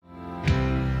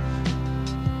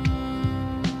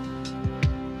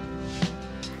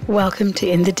Welcome to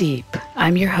In the Deep.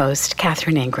 I'm your host,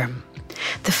 Catherine Ingram.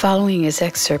 The following is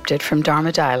excerpted from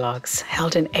Dharma Dialogues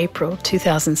held in April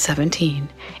 2017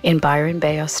 in Byron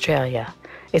Bay, Australia.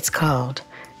 It's called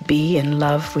Be in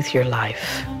Love with Your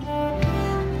Life.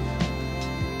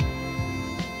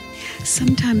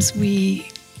 Sometimes we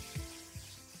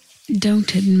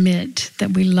don't admit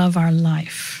that we love our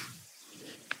life.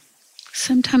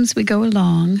 Sometimes we go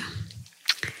along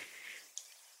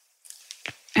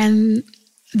and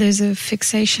there's a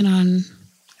fixation on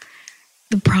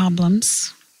the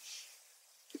problems.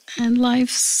 And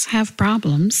lives have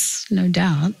problems, no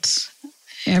doubt.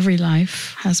 Every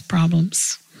life has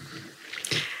problems.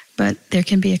 But there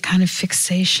can be a kind of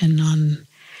fixation on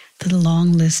the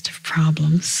long list of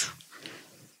problems.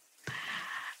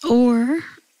 Or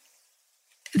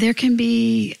there can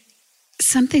be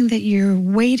something that you're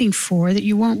waiting for that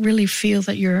you won't really feel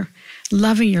that you're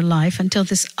loving your life until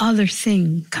this other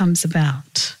thing comes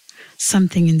about,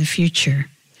 something in the future.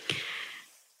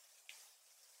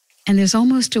 And there's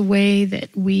almost a way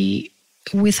that we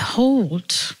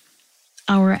withhold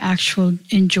our actual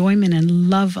enjoyment and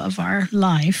love of our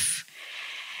life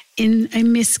in a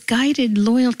misguided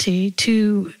loyalty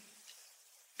to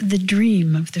the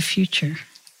dream of the future.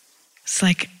 It's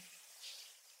like,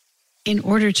 in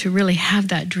order to really have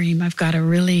that dream, I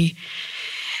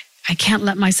can't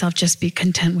let myself just be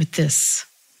content with this.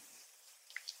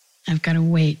 I've got to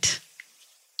wait,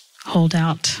 hold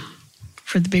out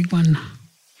for the big one.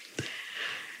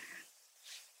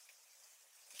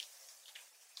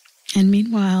 And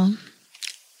meanwhile,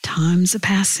 time's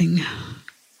a-passing,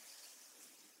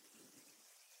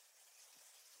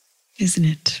 isn't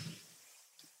it?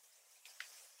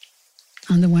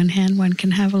 On the one hand, one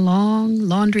can have a long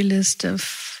laundry list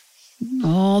of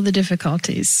all the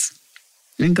difficulties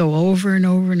and go over and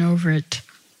over and over it.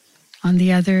 On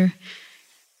the other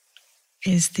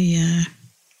is the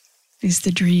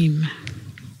dream.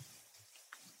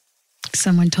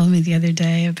 Someone told me the other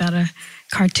day about a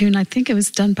cartoon. I think it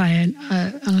was done by an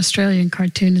Australian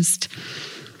cartoonist.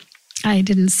 I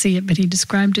didn't see it, but he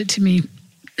described it to me.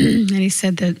 And he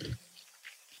said that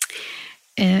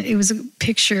it was a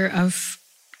picture of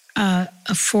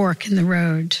a fork in the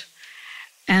road.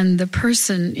 And the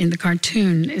person in the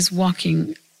cartoon is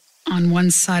walking on one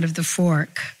side of the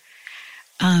fork.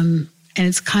 And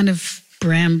it's kind of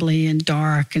brambly and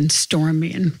dark and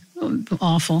stormy and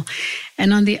awful.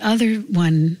 And on the other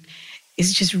one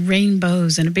is just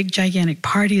rainbows and a big gigantic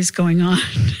party is going on.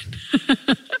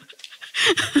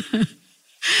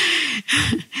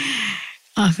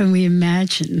 Often we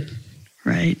imagine,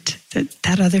 right,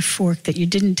 that other fork that you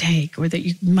didn't take or that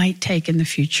you might take in the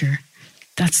future,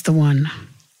 that's the one.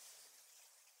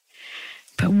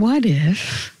 But what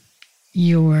if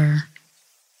your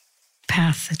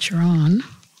path that you're on,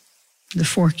 the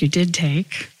fork you did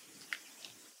take,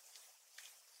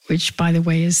 which, by the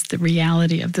way, is the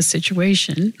reality of the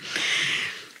situation,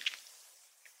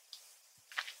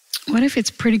 what if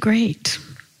it's pretty great?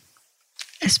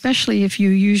 Especially if you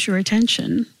use your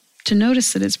attention to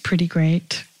notice that it's pretty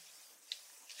great.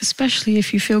 Especially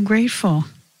if you feel grateful.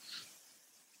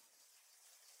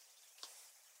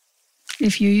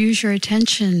 If you use your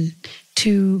attention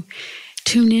to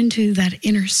tune into that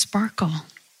inner sparkle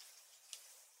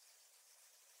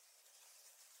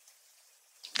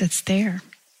that's there.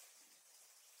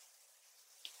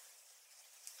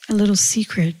 A little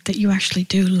secret that you actually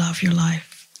do love your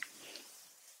life.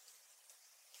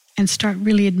 And start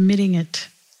really admitting it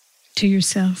to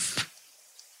yourself.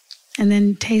 And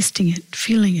then tasting it,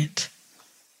 feeling it.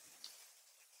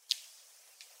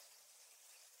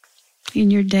 In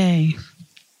your day,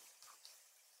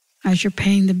 as you're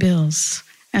paying the bills,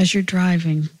 as you're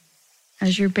driving,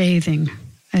 as you're bathing,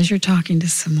 as you're talking to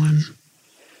someone,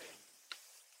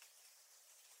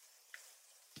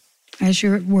 as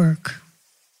you're at work.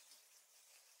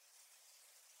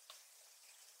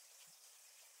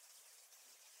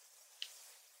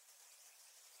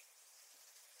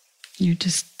 You're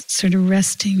just sort of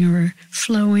resting or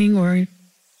flowing or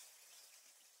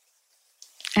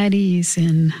at ease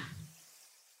in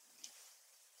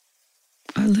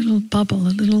a little bubble,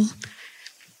 a little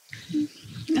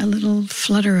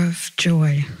flutter of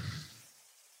joy.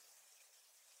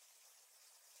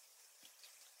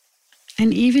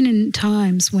 And even in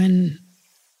times when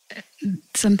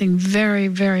something very,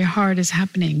 very hard is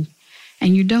happening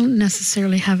and you don't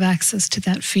necessarily have access to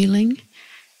that feeling,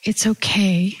 it's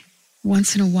okay.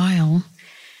 Once in a while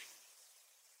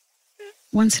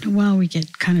we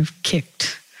get kind of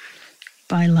kicked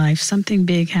by life. Something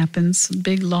big happens, a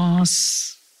big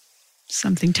loss,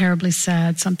 something terribly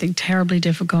sad, something terribly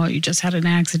difficult. You just had an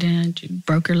accident, you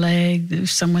broke your leg,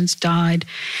 someone's died.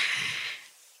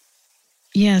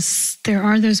 Yes, there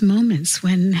are those moments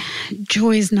when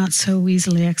joy is not so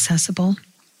easily accessible.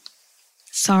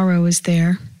 Sorrow is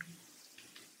there.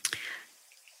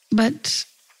 But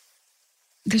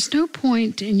there's no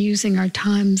point in using our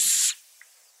times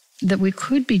that we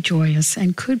could be joyous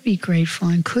and could be grateful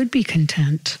and could be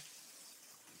content,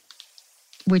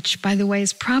 which, by the way,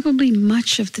 is probably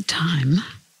much of the time,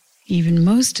 even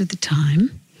most of the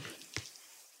time,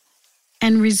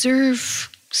 and reserve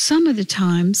some of the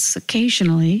times,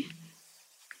 occasionally,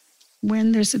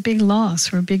 when there's a big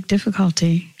loss or a big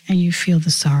difficulty and you feel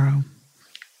the sorrow.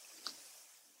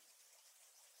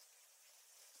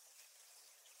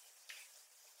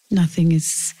 Nothing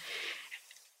is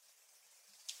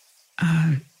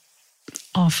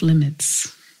off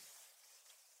limits.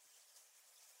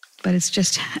 But it's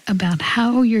just about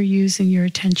how you're using your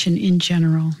attention in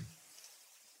general.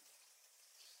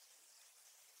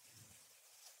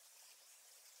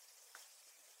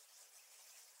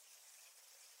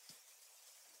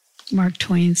 Mark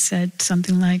Twain said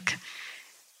something like,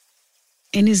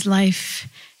 in his life,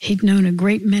 he'd known a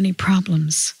great many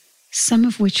problems, some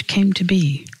of which came to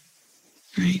be,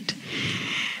 right?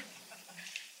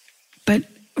 But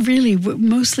really,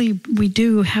 mostly we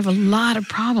do have a lot of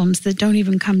problems that don't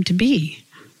even come to be.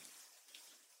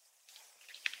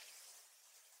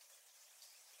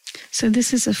 So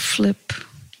this is a flip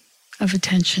of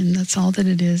attention. That's all that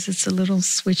it is. It's a little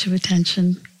switch of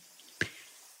attention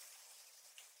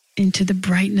into the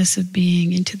brightness of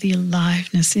being, into the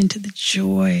aliveness, into the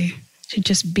joy to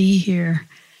just be here.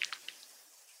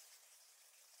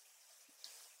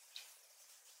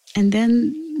 And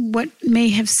then what may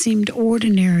have seemed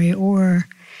ordinary, or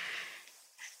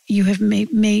you have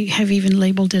may have even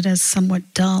labeled it as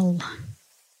somewhat dull,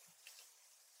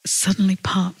 suddenly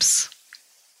pops.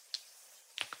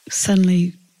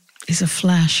 Suddenly is a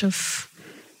flash of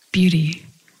beauty.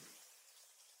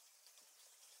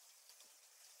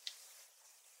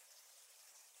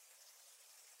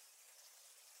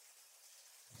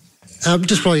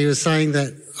 Just while you were saying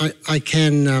that, I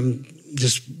can,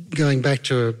 just going back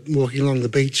to walking along the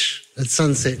beach at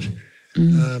sunset,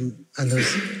 and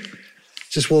there's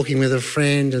just walking with a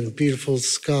friend and beautiful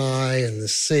sky and the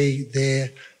sea there,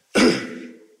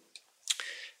 and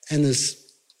there's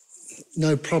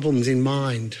no problems in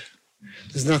mind.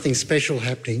 There's nothing special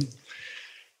happening,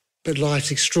 but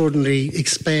life's extraordinarily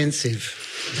expansive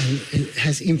and it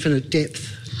has infinite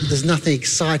depth. There's nothing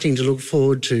exciting to look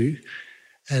forward to,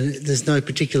 and there's no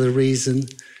particular reason,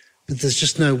 but there's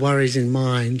just no worries in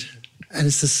mind. And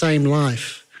it's the same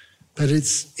life, but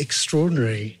it's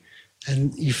extraordinary,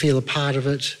 and you feel a part of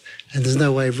it, and there's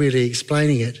no way of really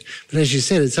explaining it. But as you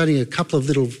said, it's only a couple of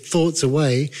little thoughts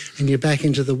away, and you're back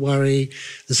into the worry,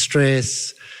 the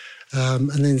stress, and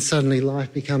then suddenly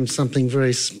life becomes something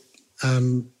very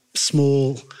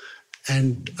small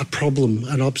and a problem,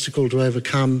 an obstacle to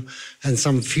overcome, and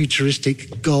some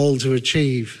futuristic goal to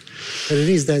achieve. But it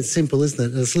is that simple, isn't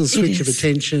it? It's a little switch of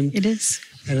attention. It is.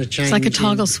 And a change. It's like a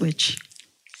toggle switch.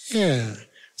 Yeah,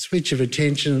 switch of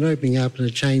attention and opening up and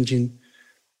a change in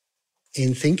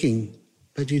thinking.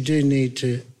 But you do need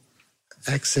to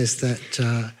access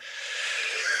that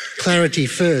clarity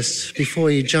first before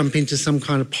you jump into some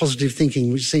kind of positive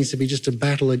thinking, which seems to be just a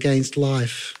battle against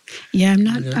life. Yeah,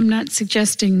 I'm not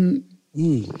suggesting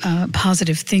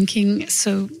positive thinking,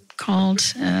 so called,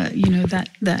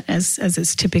 that as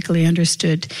it's typically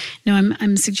understood. No,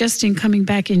 I'm suggesting coming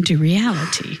back into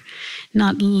reality,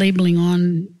 not labeling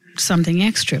on something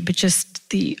extra, but just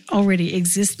the already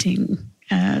existing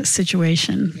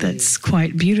situation that's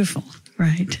quite beautiful,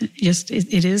 right? Just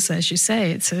it is, as you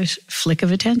say, it's a flick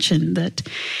of attention that,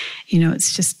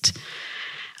 it's just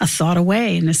a thought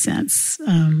away in a sense,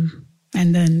 and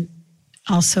then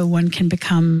also one can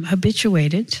become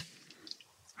habituated,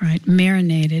 right,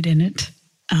 marinated in it,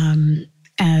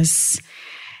 as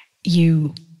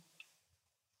you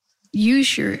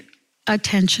use your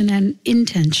attention and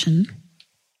intention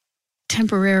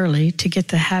temporarily to get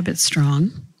the habit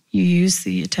strong. You use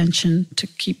the attention to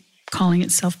keep calling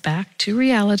itself back to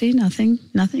reality,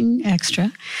 nothing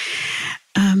extra.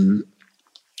 And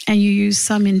you use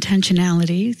some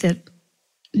intentionality that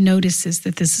notices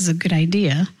that this is a good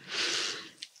idea.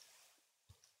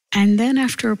 And then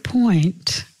after a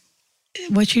point,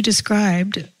 what you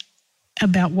described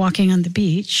about walking on the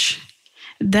beach,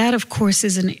 that, of course,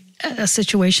 is a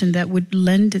situation that would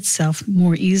lend itself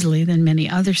more easily than many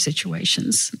other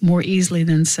situations, more easily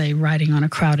than, say, riding on a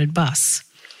crowded bus.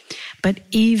 But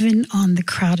even on the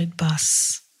crowded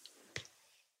bus,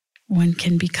 one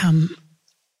can become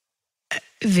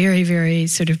very, very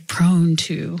sort of prone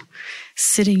to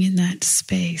sitting in that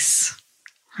space,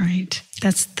 right?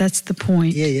 That's the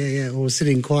point. Yeah. Or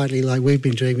sitting quietly like we've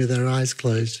been doing with our eyes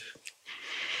closed.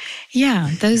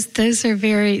 Yeah, those are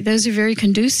very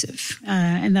conducive,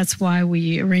 and that's why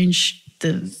we arrange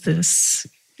this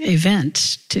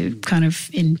event to kind of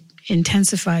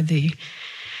intensify the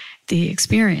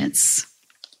experience.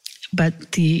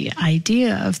 But the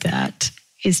idea of that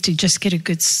is to just get a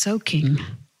good soaking,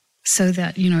 so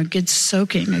that a good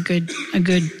soaking, a good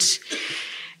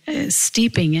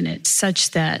steeping in it,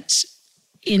 such that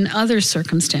in other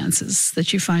circumstances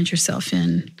that you find yourself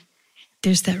in,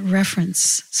 there's that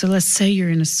reference. So let's say you're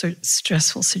in a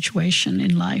stressful situation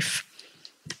in life,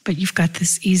 but you've got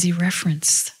this easy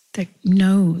reference that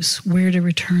knows where to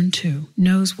return to,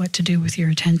 knows what to do with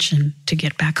your attention to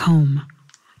get back home,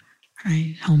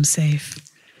 right? Home safe.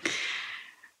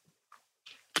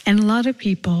 And a lot of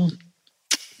people,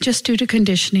 just due to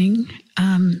conditioning,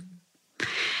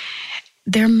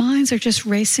 their minds are just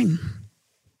racing.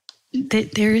 They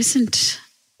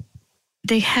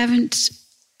haven't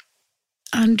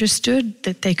understood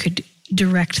that they could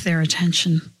direct their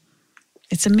attention.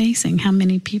 It's amazing how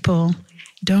many people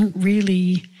don't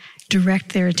really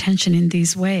direct their attention in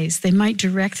these ways. They might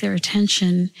direct their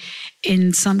attention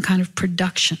in some kind of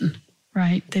production,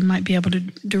 right? They might be able to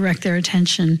direct their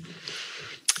attention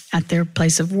at their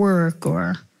place of work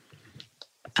or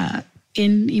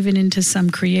even into some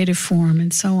creative form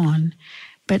and so on.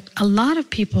 But a lot of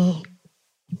people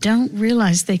don't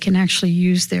realize they can actually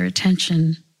use their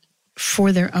attention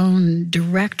for their own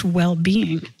direct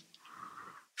well-being,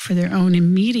 for their own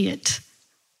immediate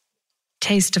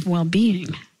taste of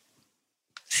well-being.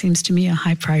 Seems to me a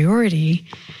high priority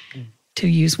to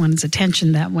use one's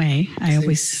attention that way. I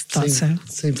always thought so.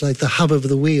 Seems like the hub of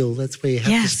the wheel. That's where you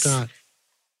have to start.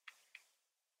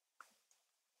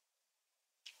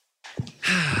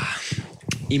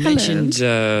 You mentioned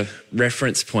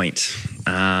reference point.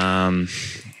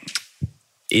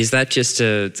 Is that just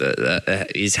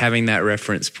is having that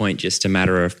reference point just a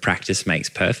matter of practice makes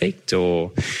perfect,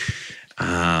 or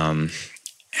how's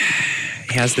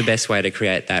the best way to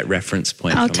create that reference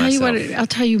point? I'll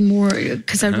tell you more,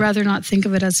 because I'd rather not think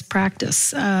of it as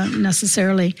practice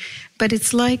necessarily. But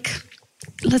it's like,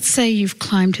 let's say you've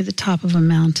climbed to the top of a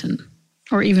mountain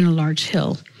or even a large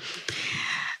hill,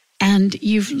 and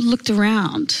you've looked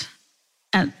around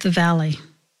at the valley.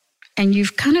 And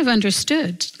you've kind of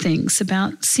understood things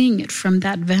about seeing it from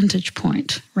that vantage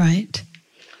point, right?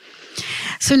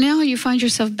 So now you find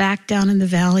yourself back down in the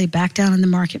valley, back down in the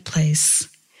marketplace.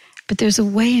 But there's a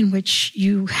way in which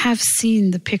you have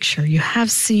seen the picture, you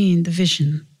have seen the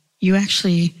vision. You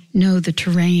actually know the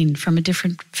terrain from a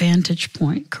different vantage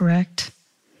point, correct?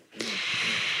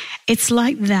 It's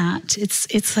like that.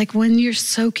 It's like when you're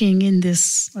soaking in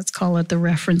this, let's call it the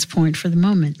reference point for the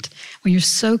moment, when you're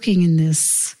soaking in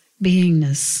this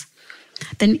beingness,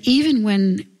 then even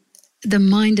when the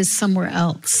mind is somewhere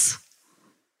else,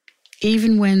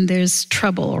 even when there's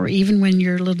trouble, or even when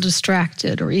you're a little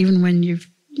distracted, or even when you've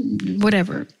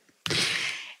whatever,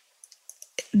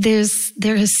 there is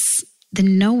the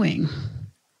knowing.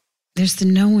 There's the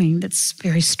knowing that's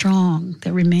very strong,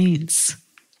 that remains.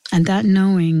 And that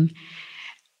knowing,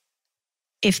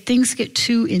 if things get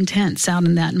too intense out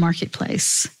in that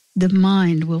marketplace, the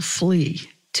mind will flee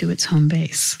to its home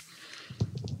base.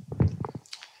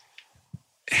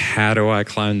 How do I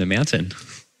climb the mountain?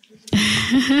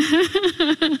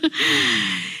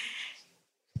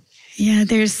 Yeah,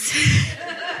 there's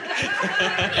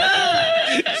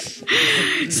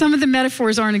some of the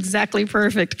metaphors aren't exactly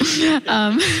perfect.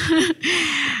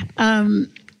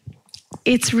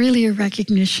 It's really a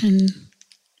recognition,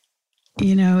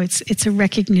 it's a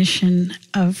recognition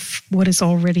of what is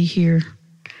already here.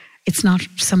 It's not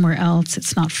somewhere else.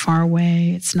 It's not far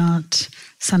away. It's not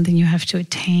something you have to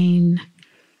attain.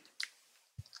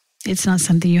 It's not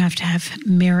something you have to have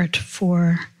merit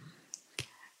for.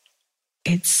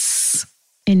 It's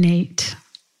innate.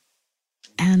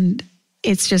 And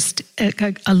it's just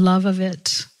a love of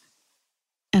it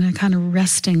and a kind of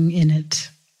resting in it.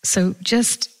 So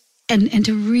just, and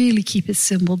to really keep it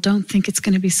simple, don't think it's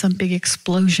going to be some big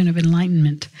explosion of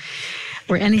enlightenment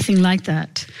or anything like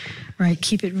that. Right,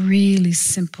 keep it really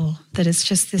simple. That it's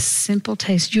just this simple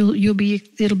taste.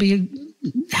 It'll be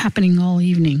happening all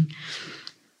evening.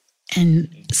 And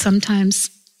sometimes,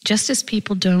 just as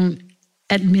people don't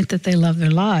admit that they love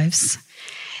their lives,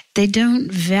 they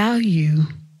don't value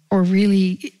or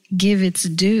really give its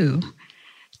due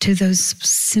to those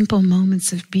simple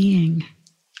moments of being,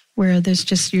 where you're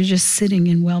just sitting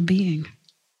in well-being.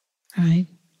 Right.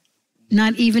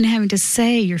 not even having to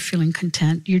say you're feeling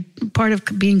content. Part of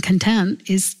being content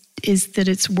is that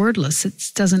it's wordless.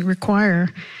 It doesn't require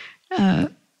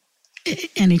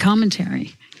any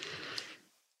commentary.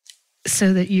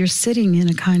 So that you're sitting in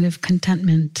a kind of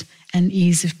contentment and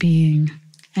ease of being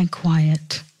and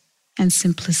quiet and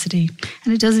simplicity.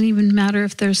 And it doesn't even matter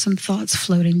if there's some thoughts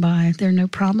floating by. They're no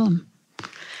problem.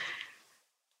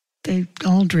 They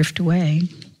all drift away,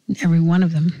 every one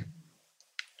of them.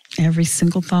 Every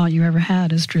single thought you ever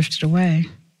had has drifted away,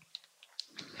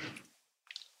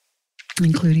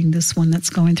 including this one that's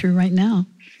going through right now.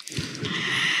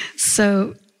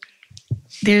 So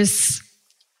there's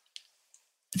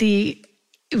the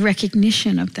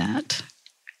recognition of that,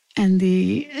 and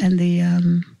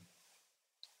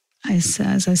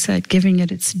as I said, giving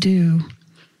it its due.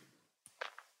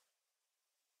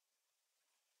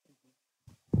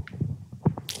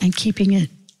 And keeping it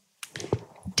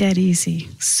dead easy,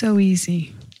 so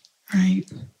easy, right?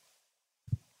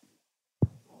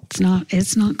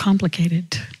 It's not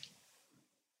complicated.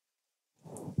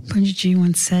 Punjaji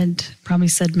once said, probably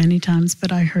said many times,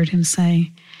 but I heard him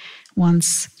say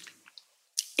once,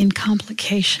 in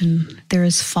complication, there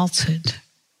is falsehood.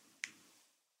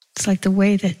 It's like the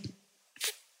way that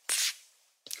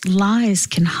lies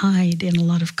can hide in a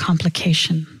lot of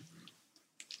complication.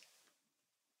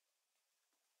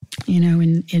 You know,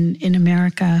 in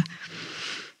America,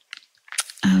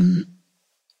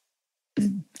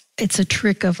 it's a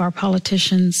trick of our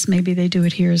politicians, maybe they do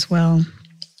it here as well,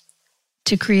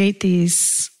 to create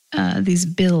these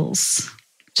bills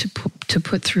to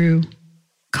put through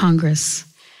Congress.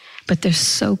 But they're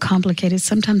so complicated.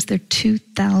 Sometimes they're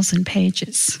 2,000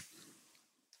 pages,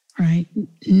 right?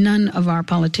 None of our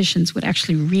politicians would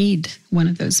actually read one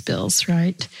of those bills,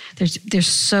 right? They're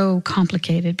so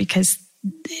complicated because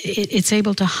it's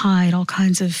able to hide all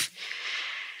kinds of,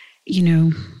 you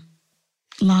know,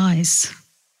 lies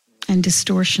and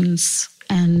distortions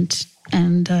and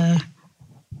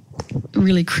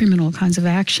really criminal kinds of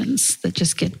actions that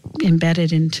just get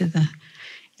embedded into the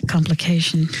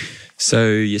complication. So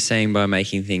you're saying by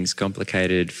making things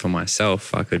complicated for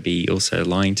myself, I could be also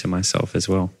lying to myself as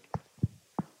well?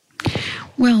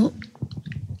 Well,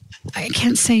 I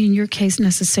can't say in your case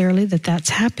necessarily that that's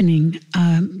happening,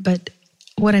 but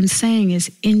what I'm saying is,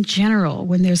 in general,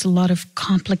 when there's a lot of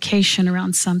complication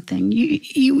around something,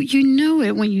 you know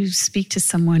it when you speak to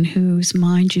someone whose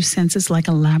mind you sense is like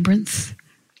a labyrinth.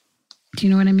 Do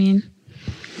you know what I mean?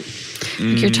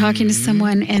 Like you're talking to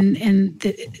someone and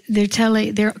they're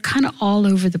kind of all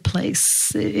over the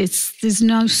place. There's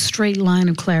no straight line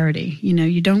of clarity. You know,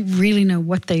 you don't really know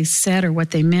what they said or what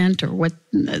they meant or what.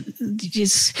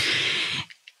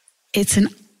 It's an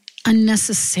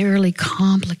unnecessarily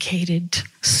complicated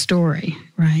story,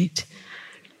 right?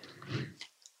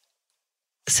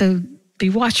 So be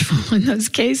watchful in those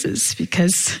cases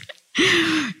because,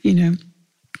 you know,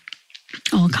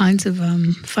 all kinds of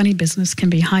funny business can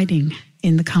be hiding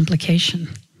in the complication.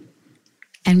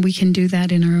 And we can do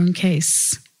that in our own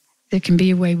case. There can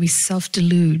be a way we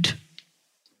self-delude.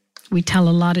 We tell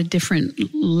a lot of different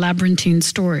labyrinthine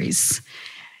stories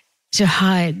to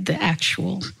hide the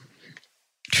actual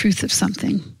truth of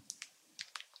something.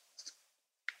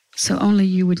 So only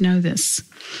you would know this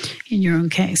in your own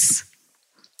case.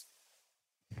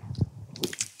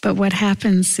 But what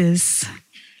happens is,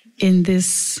 in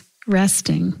this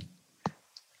resting,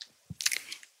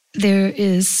 there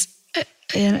is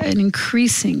an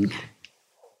increasing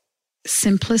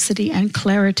simplicity and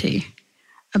clarity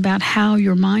about how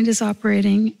your mind is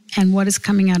operating and what is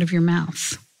coming out of your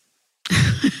mouth.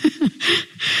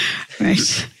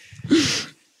 Right?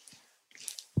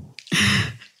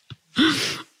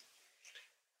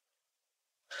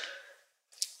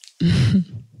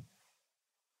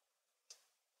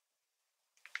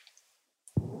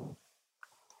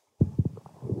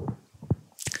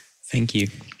 Thank you.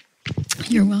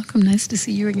 You're welcome. Nice to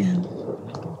see you again.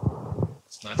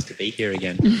 It's nice to be here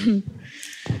again.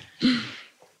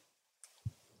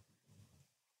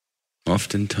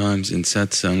 Oftentimes in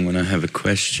satsang, when I have a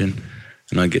question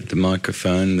and I get the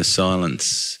microphone, the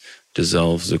silence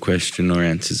dissolves the question or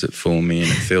answers it for me,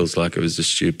 and it feels like it was a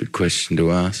stupid question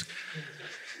to ask.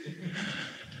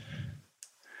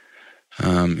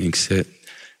 Except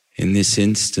in this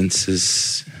instance,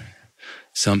 there's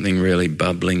something really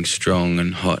bubbling strong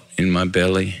and hot in my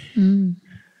belly. And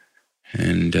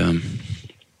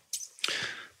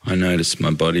I noticed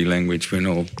my body language went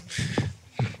all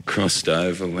crossed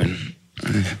over when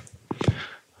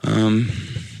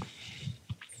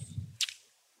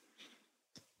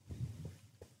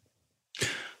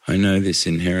I know this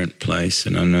inherent place,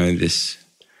 and I know this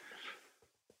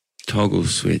toggle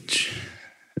switch.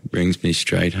 It brings me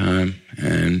straight home.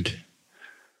 And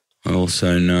I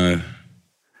also know,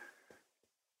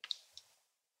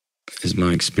 as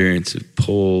my experience of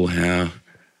Paul, how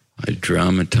I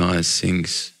dramatise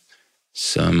things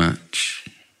so much,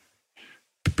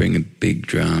 bring a big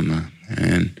drama.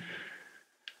 And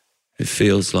it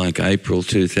feels like April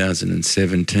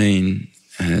 2017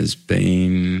 has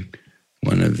been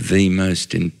one of the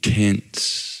most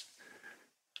intense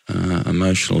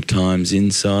emotional times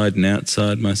inside and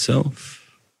outside myself.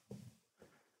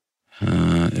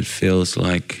 It feels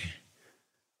like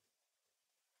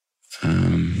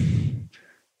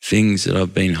things that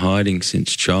I've been hiding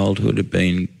since childhood have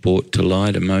been brought to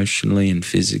light emotionally and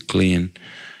physically,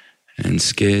 and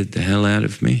scared the hell out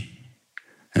of me,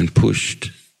 and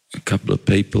pushed a couple of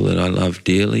people that I love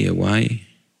dearly away.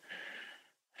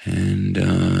 And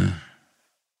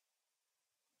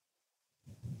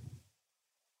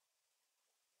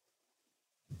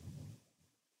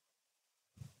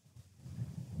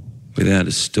without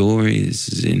a story, this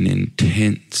is an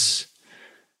intense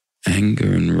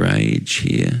anger and rage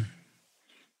here.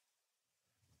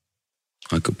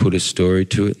 I could put a story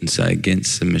to it and say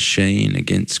against the machine,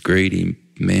 against greedy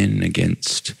men,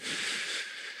 against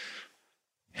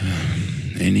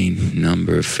any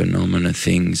number of phenomena,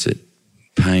 things that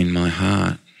pain my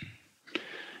heart.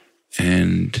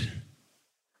 And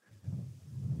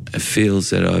it feels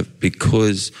that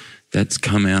because that's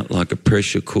come out like a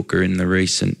pressure cooker in the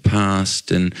recent past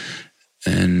and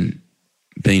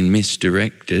been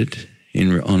misdirected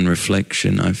on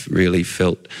reflection, I've really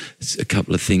felt a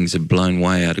couple of things have blown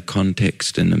way out of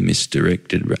context, and a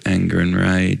misdirected anger and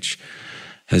rage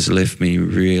has left me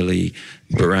really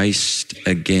braced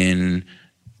again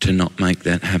to not make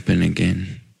that happen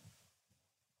again.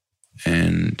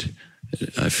 And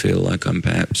I feel like I'm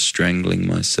perhaps strangling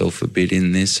myself a bit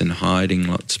in this and hiding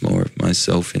lots more of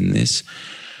myself in this.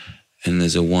 And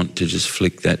there's a want to just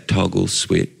flick that toggle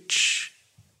switch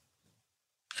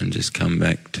and just come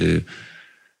back to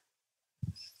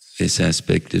this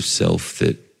aspect of self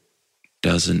that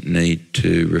doesn't need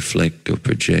to reflect or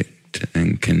project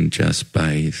and can just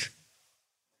bathe.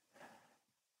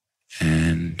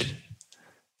 And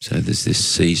so there's this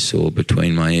seesaw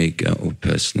between my ego or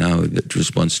personality that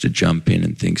just wants to jump in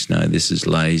and thinks, no, this is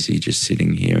lazy, just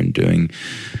sitting here and doing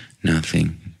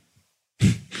nothing.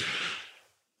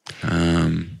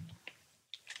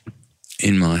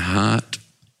 In my heart,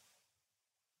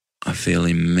 I feel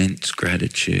immense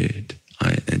gratitude.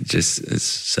 It's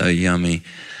so yummy.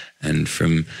 And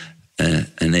from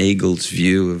an eagle's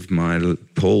view of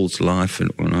Paul's life,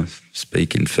 and when I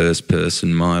speak in first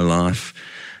person, my life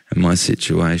and my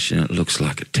situation, it looks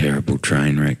like a terrible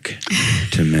train wreck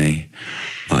to me.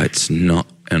 It's not,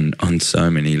 and on so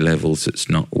many levels, it's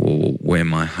not where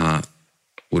my heart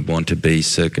would want to be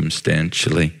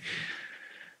circumstantially.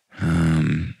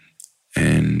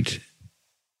 And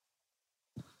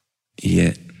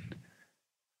yet,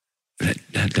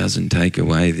 that doesn't take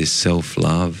away this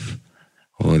self-love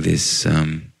or this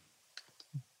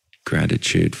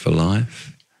gratitude for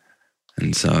life.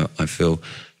 And so I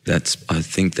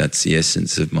think that's the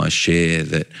essence of my share,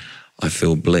 that I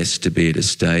feel blessed to be at a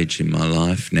stage in my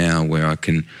life now where I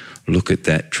can look at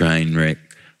that train wreck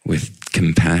with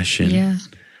compassion. Yeah.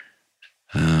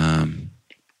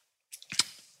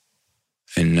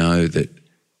 And know that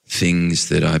things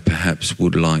that I perhaps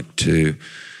would like to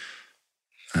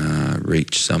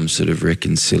reach some sort of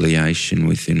reconciliation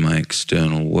within my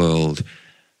external world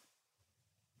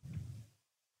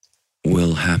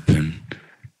will happen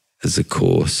as a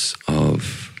course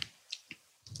of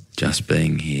just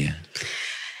being here.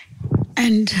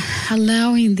 And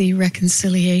allowing the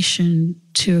reconciliation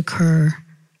to occur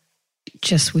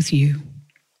just with you,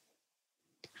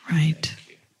 right?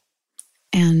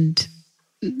 And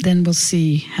then we'll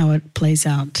see how it plays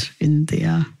out in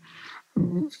the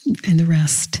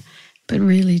rest. But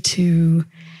really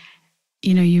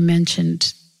you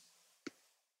mentioned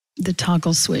the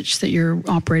toggle switch that you're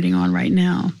operating on right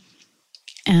now.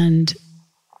 And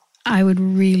I would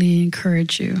really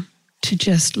encourage you to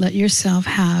just let yourself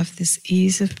have this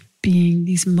ease of being,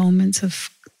 these moments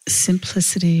of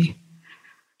simplicity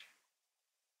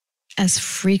as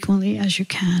frequently as you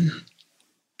can.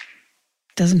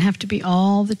 Doesn't have to be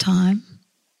all the time,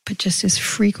 but just as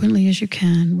frequently as you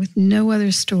can, with no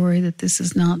other story that this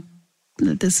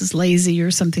is lazy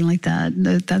or something like that.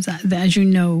 That's, as you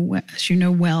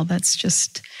know well, that's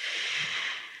just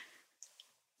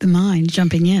the mind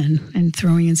jumping in and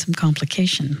throwing in some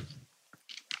complication.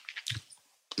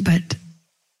 But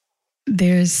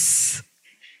there's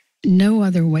no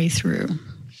other way through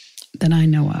that I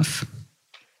know of,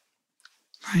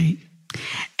 right?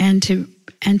 And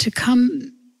to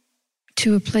come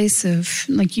to a place of,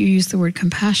 like you use the word,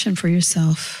 compassion for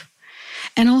yourself,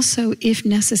 and also, if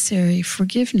necessary,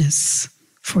 forgiveness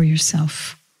for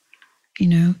yourself. You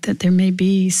know, that there may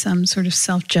be some sort of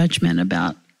self-judgment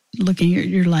about looking at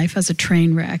your life as a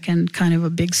train wreck and kind of a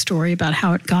big story about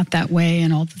how it got that way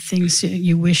and all the things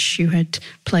you wish you had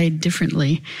played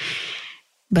differently.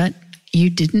 But you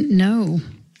didn't know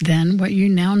then what you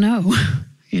now know.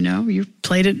 You know, you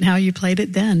played it how you played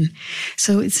it then.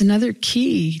 So it's another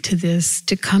key to this,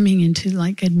 to coming into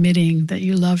like admitting that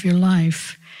you love your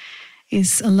life,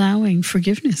 is allowing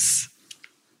forgiveness.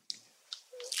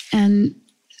 And,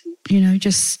 you know,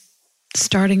 just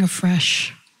starting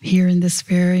afresh here in this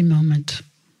very moment.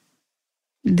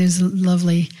 There's a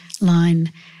lovely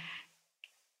line.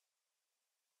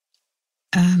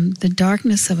 The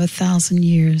darkness of 1,000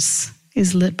 years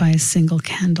is lit by a single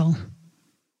candle.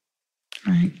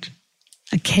 Right?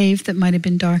 A cave that might have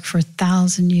been dark for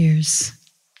 1,000 years.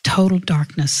 Total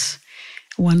darkness.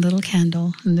 One little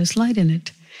candle, and there's light in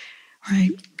it.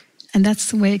 Right? And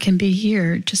that's the way it can be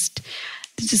here. Just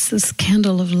this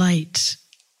candle of light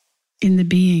in the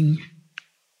being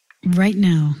right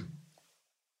now,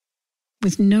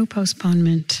 with no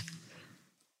postponement,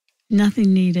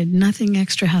 nothing needed, nothing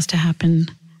extra has to happen,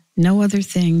 no other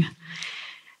thing.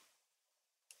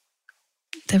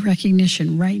 The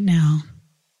recognition right now,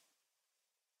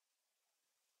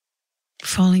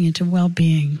 falling into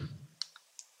well-being,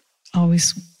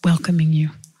 always welcoming you.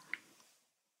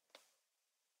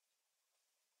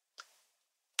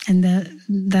 And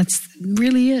that's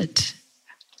really it.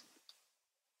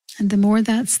 And the more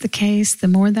that's the case, the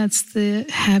more that's the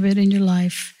habit in your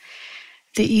life,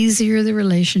 the easier the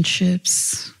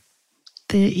relationships,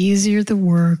 the easier the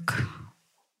work,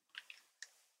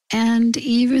 and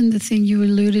even the thing you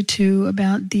alluded to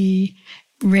about the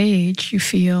rage you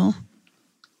feel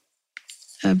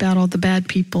about all the bad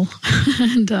people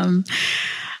and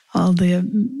all the,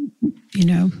 you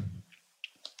know,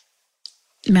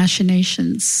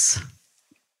 machinations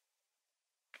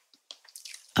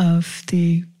of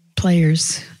the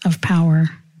players of power.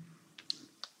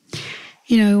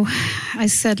 You know, I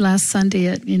said last Sunday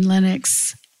in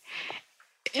Lenox,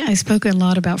 I spoke a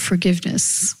lot about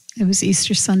forgiveness. It was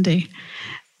Easter Sunday.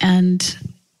 And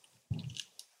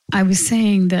I was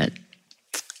saying that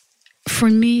for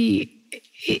me,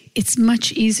 it's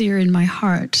much easier in my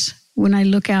heart when I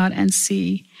look out and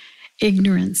see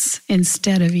ignorance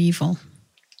instead of evil,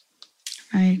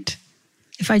 right?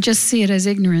 If I just see it as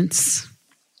ignorance,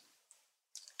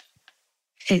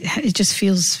 it just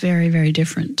feels very, very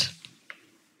different.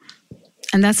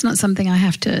 And that's not something I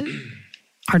have to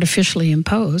artificially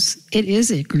impose. It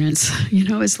is ignorance. You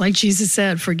know, it's like Jesus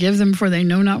said, forgive them for they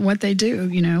know not what they do,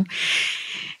 you know.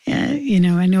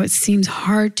 I know it seems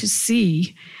hard to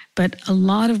see, but a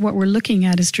lot of what we're looking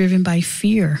at is driven by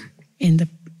fear in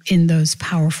those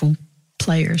powerful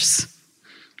players,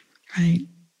 right?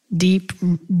 Deep,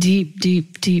 deep,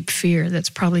 deep, deep fear that's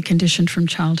probably conditioned from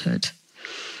childhood.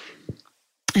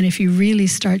 And if you really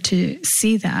start to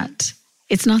see that,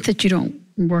 it's not that you don't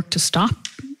work to stop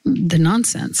the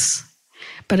nonsense,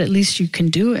 but at least you can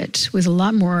do it with a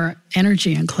lot more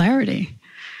energy and clarity.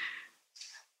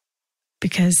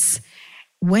 Because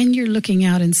when you're looking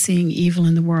out and seeing evil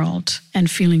in the world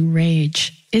and feeling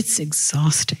rage, it's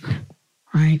exhausting,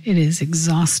 right? It is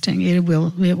exhausting. It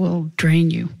will drain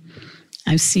you.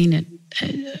 I've seen it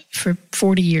for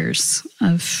 40 years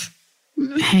of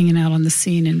hanging out on the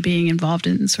scene and being involved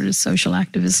in sort of social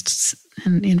activists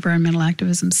and environmental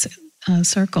activism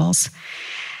circles.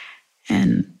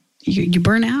 And you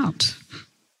burn out,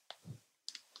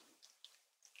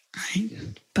 right?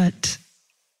 But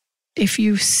if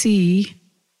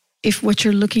what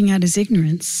you're looking at is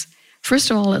ignorance,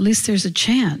 first of all, at least there's a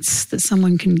chance that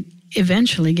someone can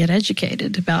eventually get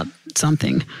educated about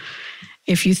something.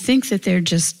 If you think that they're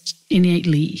just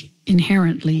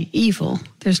inherently evil,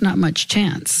 there's not much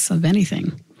chance of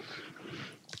anything.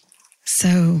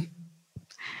 So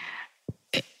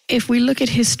if we look at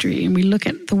history and we look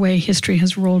at the way history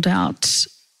has rolled out,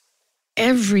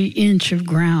 every inch of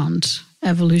ground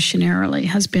evolutionarily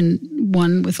has been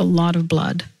won with a lot of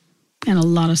blood and a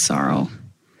lot of sorrow.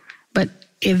 But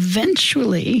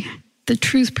eventually, the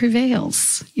truth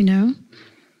prevails, you know?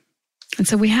 And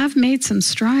so we have made some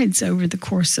strides over the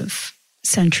course of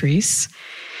centuries.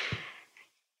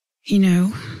 You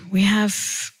know,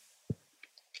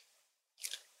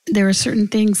 there are certain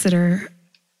things that are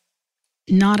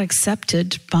not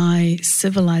accepted by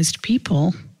civilized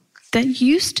people that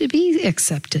used to be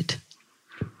accepted.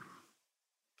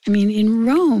 I mean, in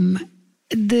Rome,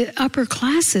 the upper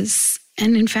classes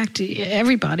and in fact,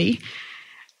 everybody,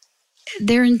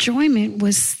 their enjoyment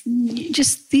was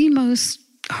just the most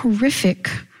horrific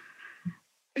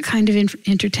kind of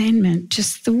entertainment,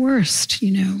 just the worst,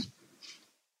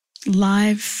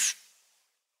 live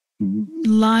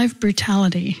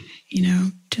brutality,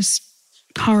 just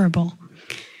horrible.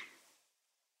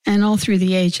 And all through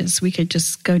the ages, we could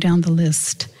just go down the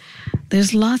list.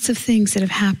 There's lots of things that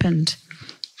have happened.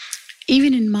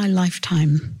 Even in my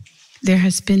lifetime, there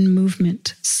has been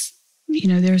movement.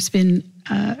 There's been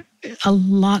a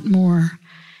lot more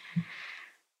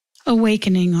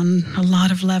awakening on a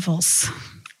lot of levels.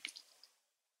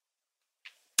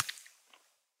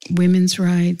 Women's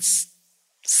rights,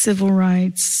 civil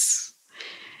rights,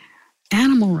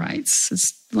 animal rights.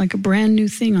 It's like a brand new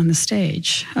thing on the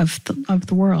stage of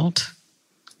the world.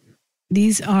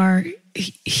 These are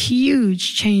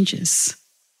huge changes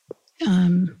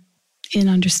in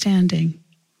understanding.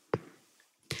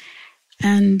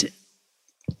 And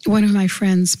one of my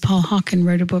friends, Paul Hawken,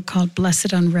 wrote a book called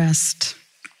Blessed Unrest.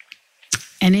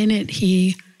 And in it,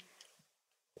 he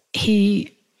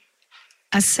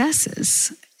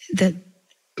assesses that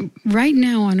right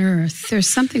now on Earth, there's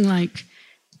something like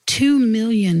 2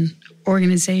 million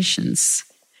organizations,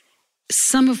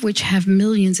 some of which have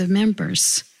millions of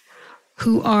members,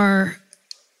 who are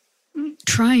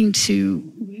trying to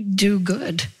do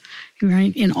good,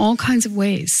 right, in all kinds of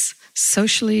ways,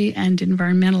 socially and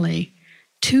environmentally.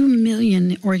 2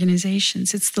 million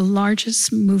organizations. It's the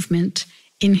largest movement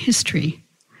in history.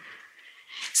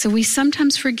 So we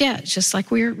sometimes forget, just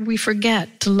like we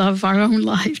forget to love our own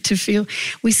life, to feel,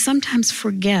 we sometimes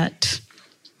forget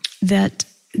that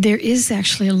there is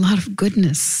actually a lot of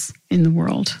goodness in the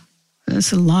world.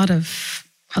 There's a lot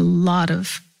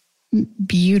of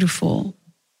beautiful,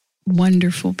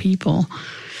 wonderful people.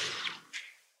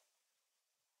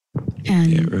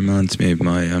 And it reminds me of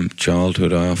my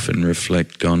childhood. I often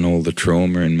reflect on all the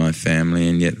trauma in my family,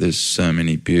 and yet there's so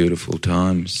many beautiful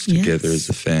times together as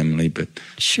a family. But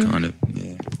sure. Kind of,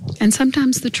 yeah. And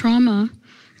sometimes the trauma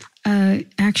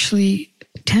actually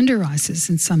tenderizes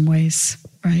in some ways,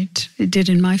 right? It did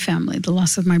in my family. The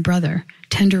loss of my brother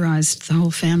tenderized the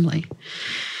whole family.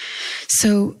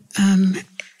 So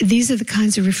these are the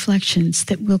kinds of reflections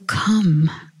that will come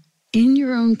in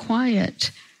your own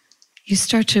quiet. You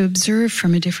start to observe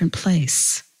from a different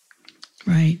place,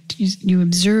 right? You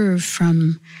observe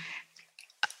from,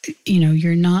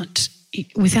 you're not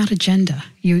without agenda.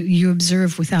 You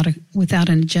observe without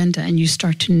an agenda, and you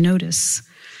start to notice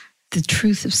the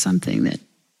truth of something that,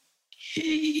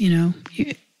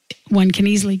 one can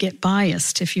easily get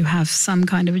biased if you have some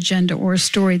kind of agenda or a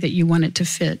story that you want it to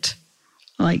fit.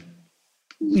 Like,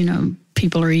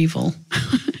 people are evil.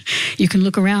 You can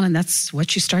look around and that's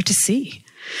what you start to see.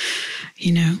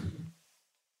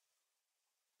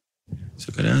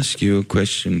 So could I ask you a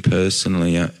question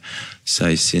personally?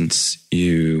 Say since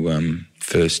you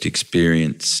first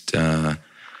experienced,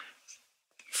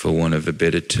 for want of a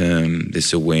better term,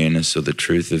 this awareness or the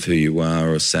truth of who you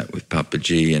are, or sat with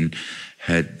Papaji and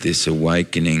had this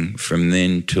awakening, from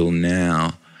then till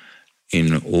now,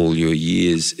 in all your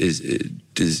years,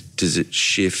 does it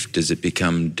shift? Does it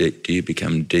become? Do you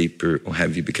become deeper, or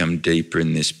have you become deeper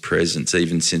in this presence?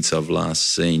 Even since I've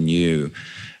last seen you,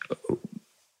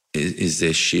 is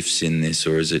there shifts in this,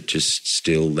 or is it just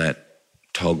still that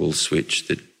toggle switch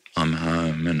that I'm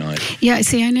home and I? Yeah,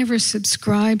 see, I never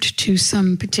subscribed to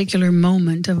some particular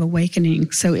moment of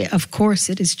awakening. So, of course,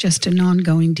 it is just an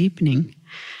ongoing deepening,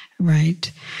 right?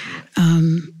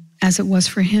 As it was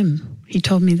for him. He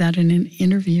told me that in an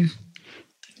interview,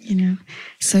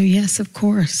 So, yes, of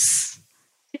course,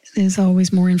 there's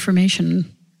always more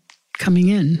information coming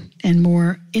in and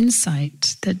more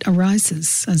insight that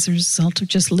arises as a result of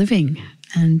just living.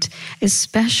 And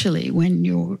especially when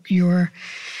you're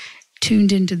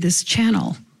tuned into this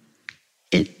channel,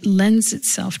 it lends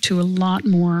itself to a lot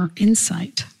more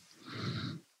insight.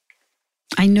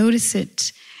 I notice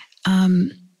it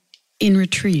in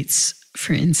retreats,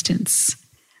 for instance.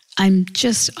 I'm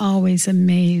just always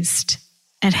amazed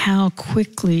at how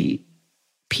quickly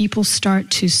people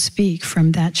start to speak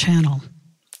from that channel,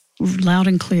 loud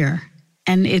and clear.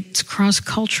 And it's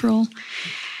cross-cultural.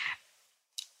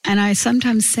 And I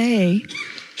sometimes say,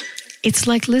 it's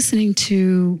like listening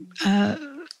to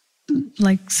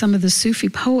like some of the Sufi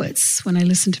poets when I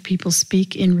listen to people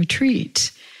speak in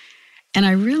retreat. And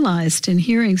I realized in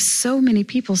hearing so many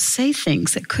people say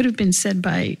things that could have been said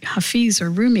by Hafiz or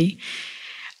Rumi,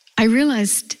 I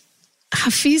realized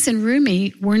Hafiz and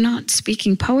Rumi were not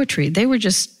speaking poetry. They were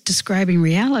just describing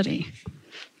reality,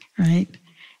 right?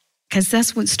 Because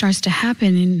that's what starts to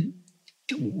happen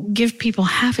give people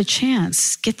half a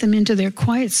chance, get them into their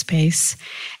quiet space,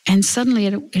 and suddenly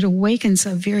it awakens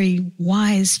a very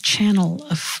wise channel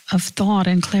of thought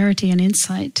and clarity and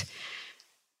insight.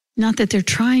 Not that they're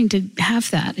trying to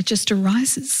have that, it just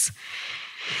arises.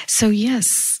 So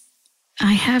yes,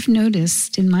 I have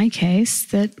noticed in my case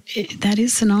that that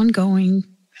is an ongoing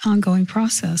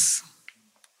process.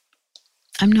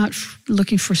 I'm not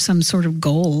looking for some sort of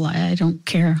goal. I don't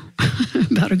care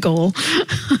about a goal.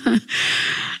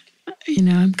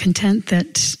 I'm content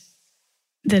that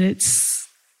it's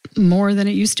more than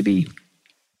it used to be.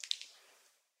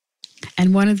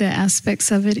 And one of the aspects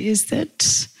of it is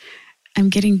that I'm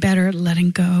getting better at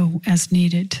letting go as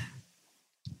needed.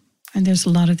 And there's a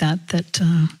lot of that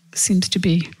seems to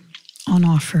be on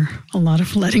offer, a lot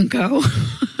of letting go.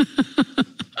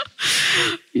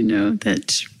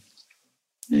 That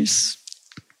there's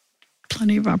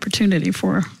plenty of opportunity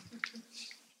for.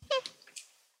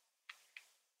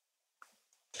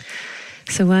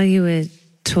 So while you were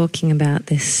talking about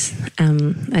this,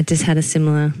 I just had a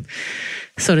similar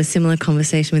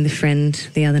conversation with a friend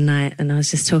the other night, and I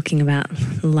was just talking about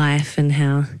life and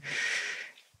how,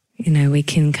 we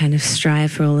can kind of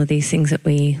strive for all of these things that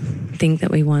we think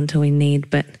that we want or we need,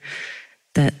 but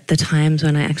that the times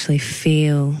when I actually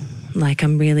feel like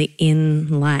I'm really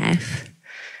in life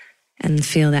and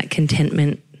feel that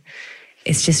contentment,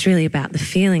 it's just really about the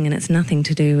feeling, and it's nothing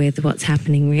to do with what's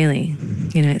happening really.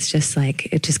 It's just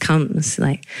like, it just comes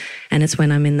and it's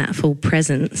when I'm in that full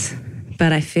presence.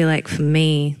 But I feel like for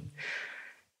me,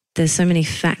 there's so many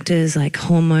factors, like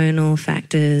hormonal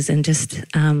factors, and just,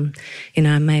 I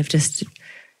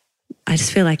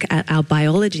just feel like our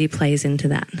biology plays into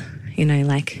that,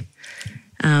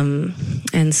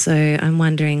 and so I'm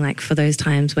wondering, for those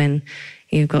times when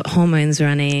you've got hormones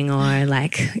running or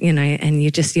and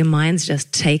your mind's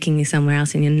just taking you somewhere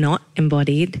else and you're not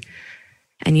embodied,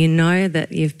 and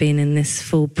that you've been in this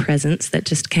full presence that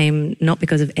just came not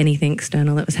because of anything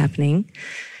external that was happening.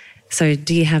 So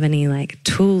do you have any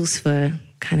tools for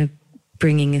kind of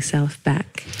bringing yourself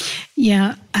back?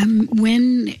 Yeah,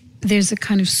 when there's a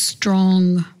kind of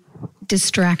strong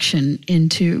distraction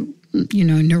into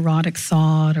neurotic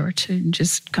thought, or to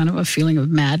just kind of a feeling of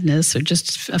madness, or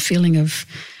just a feeling of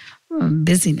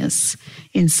busyness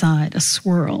inside, a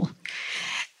swirl,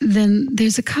 then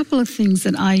there's a couple of things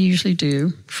that I usually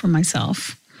do for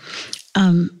myself.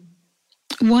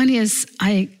 One is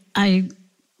I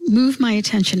move my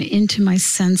attention into my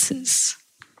senses.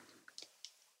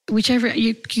 Whichever,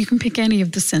 you can pick any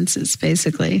of the senses,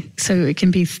 basically. So it can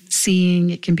be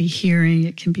seeing, it can be hearing,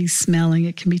 it can be smelling,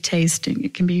 it can be tasting,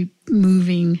 it can be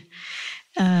moving,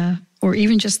 or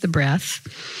even just the breath.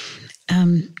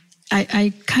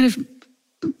 I kind of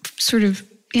sort of,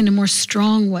 in a more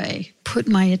strong way, put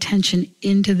my attention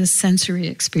into the sensory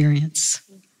experience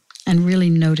and really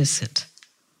notice it.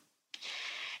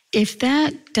 If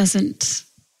that doesn't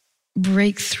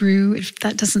break through, if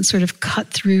that doesn't sort of cut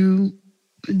through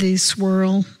the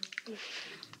swirl,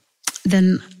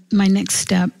 then my next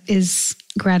step is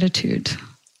gratitude.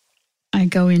 I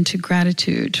go into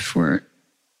gratitude for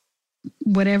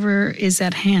whatever is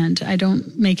at hand. I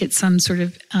don't make it some sort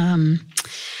of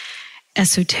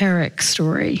esoteric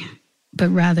story, but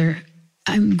rather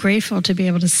I'm grateful to be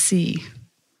able to see,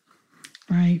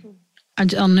 right?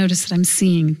 I'll notice that I'm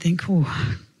seeing and think,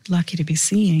 oh, lucky to be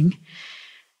seeing,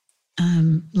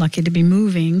 lucky to be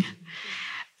moving,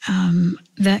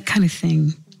 that kind of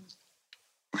thing,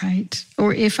 right?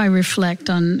 Or if I reflect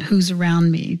on who's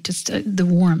around me, just the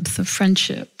warmth of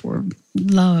friendship or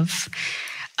love.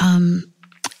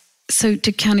 So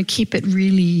to kind of keep it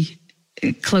really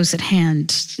close at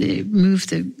hand, move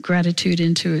the gratitude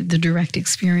into the direct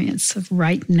experience of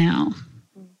right now,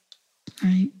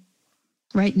 right?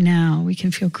 Right now, we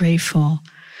can feel grateful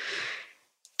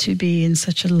to be in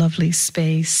such a lovely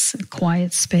space, a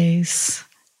quiet space,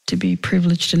 to be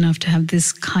privileged enough to have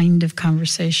this kind of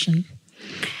conversation.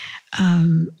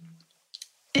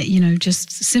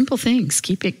 Just simple things.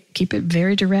 Keep it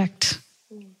very direct.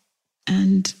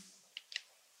 And,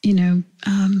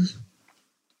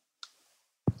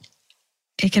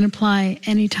 it can apply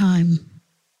anytime,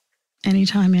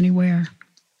 anywhere.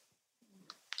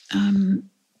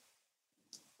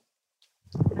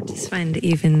 I just find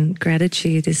even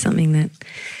gratitude is something that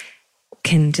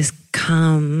can just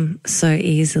come so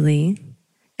easily,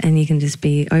 and you can just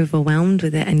be overwhelmed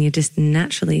with it, and you're just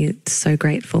naturally so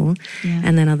grateful. Yeah.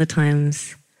 And then other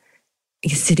times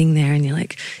you're sitting there and you're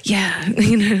like, yeah,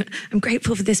 I'm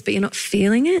grateful for this, but you're not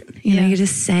feeling it. You know, you're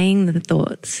just saying the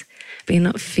thoughts, but you're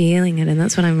not feeling it. And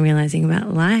that's what I'm realizing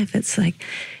about life. It's like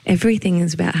everything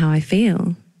is about how I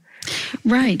feel.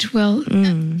 Right. Well,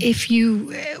 if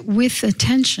you, with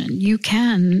attention, you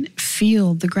can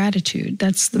feel the gratitude.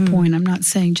 That's the point. I'm not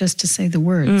saying just to say the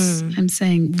words. I'm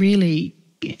saying really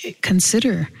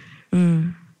consider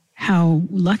how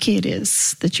lucky it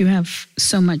is that you have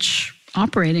so much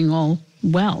operating all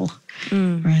well,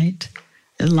 right?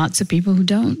 There are lots of people who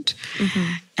don't.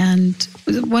 And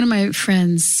one of my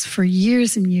friends, for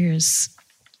years and years,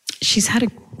 she's had a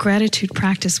gratitude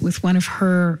practice with one of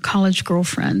her college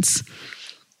girlfriends.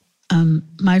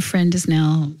 My friend is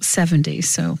now 70,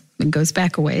 so it goes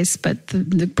back a ways, but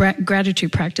the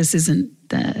gratitude practice isn't,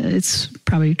 it's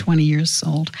probably 20 years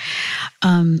old.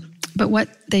 But what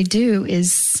they do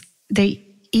is they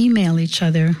email each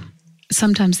other.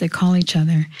 Sometimes they call each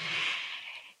other.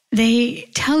 They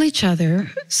tell each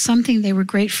other something they were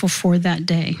grateful for that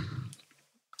day.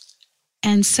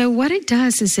 And so what it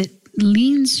does is it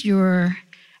leans your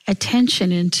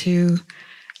attention into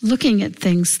looking at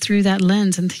things through that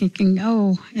lens and thinking,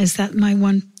 oh, is that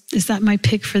my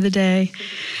pick for the day?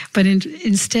 But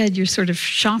instead, you're sort of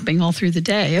shopping all through the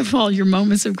day of all your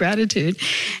moments of gratitude.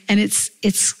 And it's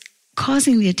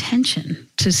causing the attention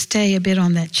to stay a bit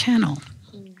on that channel.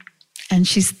 And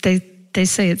they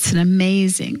say it's an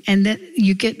amazing, and that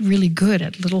you get really good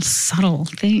at little subtle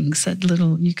things,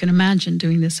 you can imagine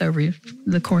doing this over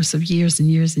the course of years and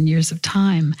years and years of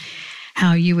time,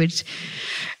 how you would,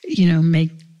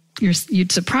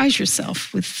 you'd surprise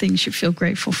yourself with things you feel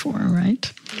grateful for, right?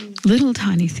 Little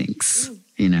tiny things,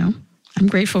 I'm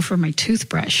grateful for my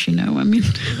toothbrush,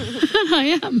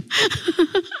 I am.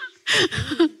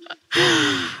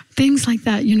 Things like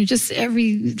that, just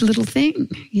every little thing,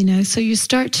 so you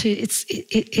start to,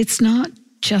 it's not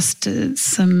just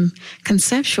some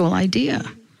conceptual idea,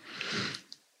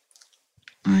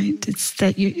 right? It's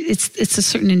that it's a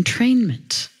certain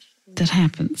entrainment that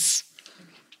happens.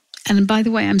 And by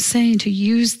the way, I'm saying to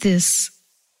use this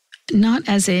not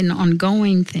as an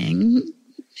ongoing thing,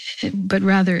 but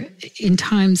rather in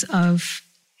times of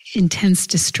intense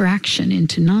distraction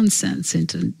into nonsense,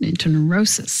 into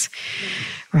neurosis,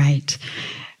 right?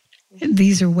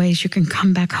 These are ways you can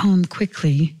come back home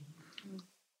quickly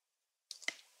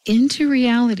into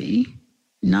reality,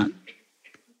 not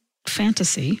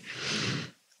fantasy,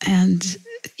 and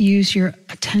use your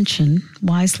attention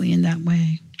wisely in that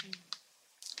way.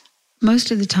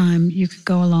 Most of the time you can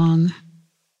go along,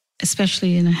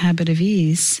 especially in a habit of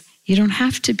ease, you don't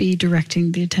have to be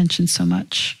directing the attention so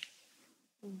much.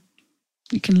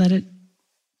 You can let it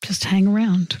just hang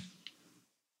around.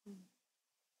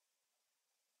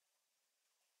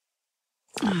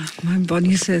 My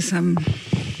body says I'm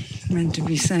meant to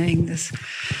be saying this.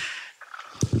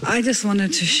 I just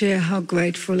wanted to share how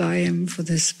grateful I am for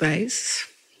this space.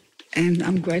 And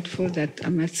I'm grateful that I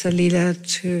met Salila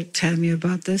to tell me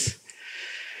about this.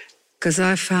 Because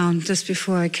I found just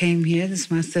before I came here, this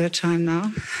is my third time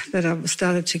now, that I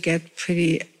started to get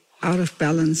pretty out of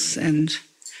balance and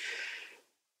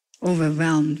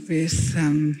overwhelmed with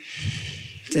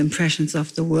the impressions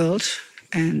of the world,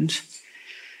 and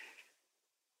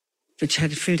which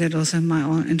had filtered also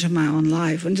into my own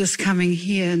life. And just coming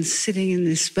here and sitting in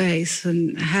this space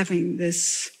and having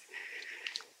this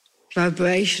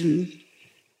vibration,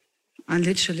 I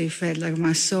literally felt like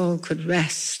my soul could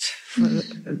rest for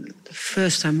the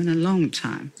first time in a long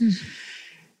time.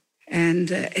 And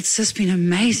it's just been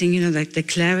amazing, like the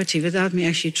clarity without me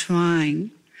actually trying.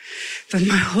 But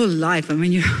my whole life,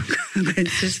 it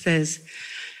just says,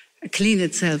 clean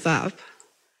itself up.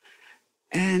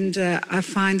 And I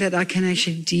find that I can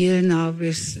actually deal now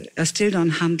with, I still don't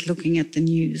hunt looking at the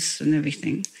news and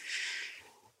everything.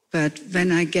 But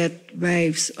when I get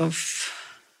waves of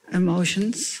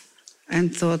emotions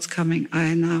and thoughts coming,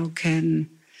 I now can,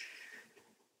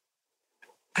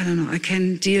 I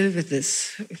can deal with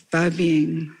this by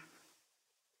being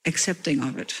accepting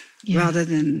of it, rather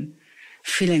than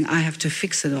feeling I have to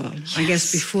fix it all. Yes. I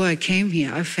guess before I came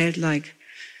here, I felt like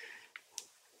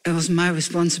it was my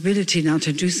responsibility now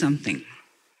to do something,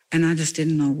 and I just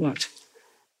didn't know what.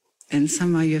 And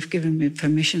somehow you've given me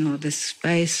permission, or this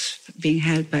space being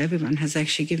held by everyone has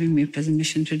actually given me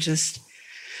permission to just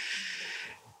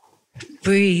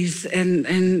breathe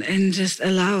and just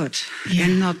allow it,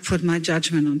 and not put my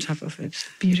judgment on top of it.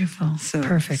 Beautiful.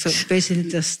 Perfect. So basically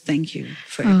just thank you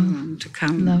for everyone to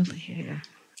come here.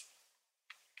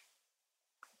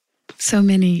 So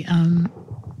many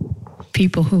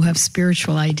people who have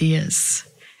spiritual ideas,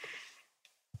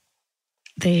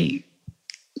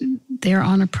 they're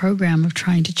on a program of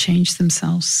trying to change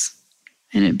themselves.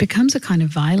 And it becomes a kind of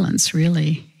violence,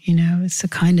 really. It's a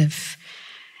kind of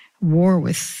war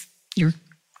with your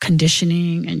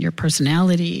conditioning and your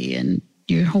personality and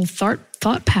your whole thought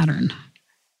thought pattern.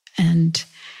 And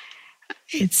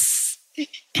it's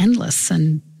endless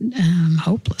and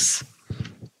hopeless.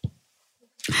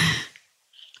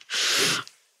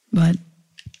 But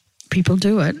people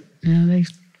do it. They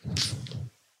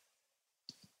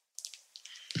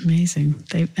amazing.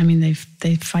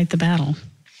 They fight the battle.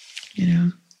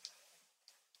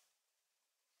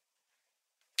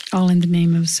 All in the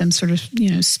name of some sort of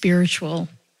spiritual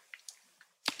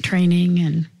training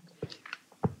and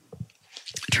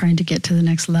trying to get to the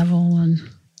next level. And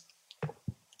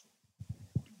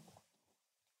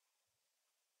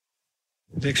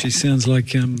it actually sounds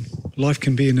like life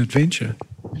can be an adventure.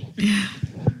 Yeah.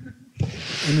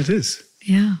 And it is.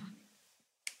 Yeah.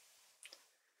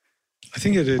 I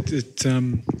think it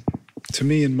to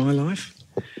me in my life,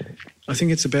 I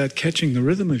think it's about catching the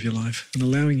rhythm of your life and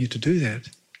allowing you to do that,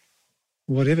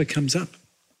 whatever comes up.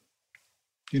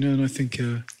 And I think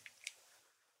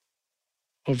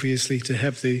obviously to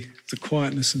have the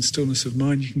quietness and stillness of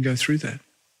mind, you can go through that.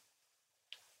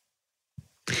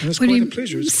 And it's quite a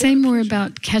pleasure. Say more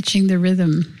about catching the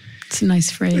rhythm. It's a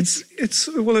nice phrase. It's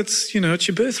it's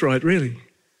your birthright, really.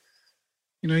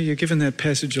 You're given that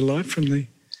passage of life when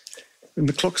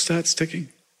the clock starts ticking.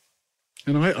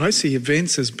 And I see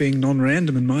events as being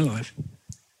non-random in my life.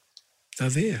 They're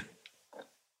there.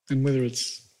 And whether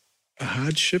it's a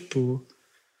hardship or...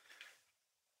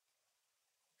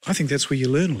 I think that's where you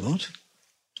learn a lot,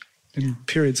 in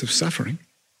periods of suffering.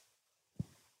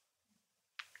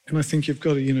 And I think you've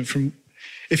got to,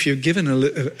 if you're given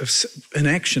an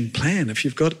action plan, if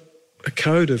you've got a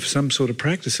code of some sort of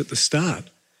practice at the start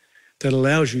that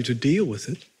allows you to deal with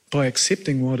it by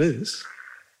accepting what is,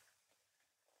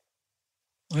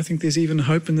 I think there's even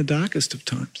hope in the darkest of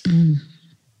times.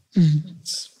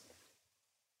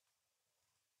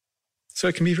 So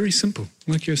it can be very simple,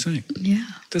 like you're saying. Yeah.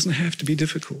 It doesn't have to be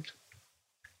difficult.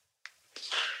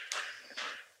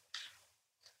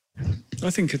 I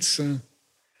think it's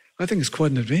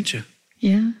quite an adventure.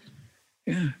 Yeah.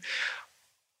 Yeah.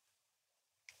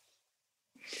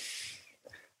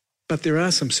 But there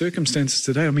are some circumstances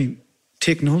today. I mean,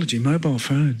 technology, mobile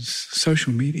phones,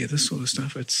 social media, this sort of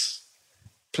stuff, it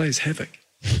plays havoc.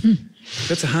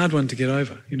 That's a hard one to get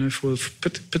over,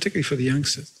 particularly for the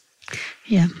youngsters.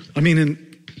 Yeah. I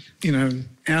mean,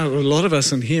 a lot of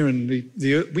us in here in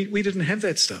we didn't have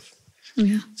that stuff.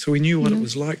 Yeah. So we knew what it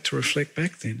was like to reflect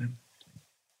back then.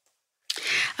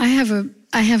 I have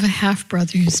a half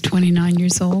brother who's 29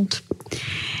 years old,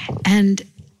 and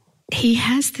he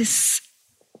has this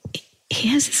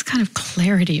kind of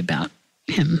clarity about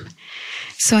him.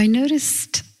 So I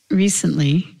noticed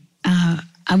recently.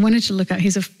 I wanted to look up.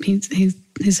 He's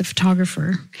a photographer,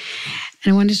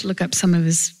 and I wanted to look up some of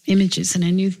his images, and I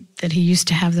knew that he used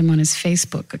to have them on his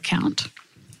Facebook account.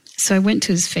 So I went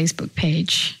to his Facebook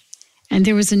page, and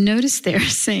there was a notice there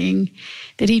saying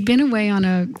that he'd been away on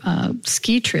a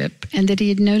ski trip, and that he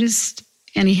had noticed,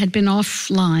 and he had been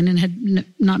offline and had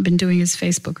not been doing his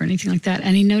Facebook or anything like that,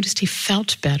 and he noticed he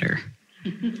felt better.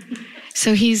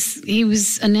 So he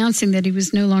was announcing that he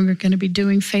was no longer going to be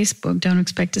doing Facebook. Don't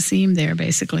expect to see him there,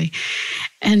 basically.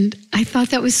 And I thought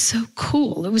that was so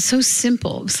cool. It was so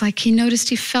simple. It was like he noticed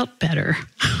he felt better,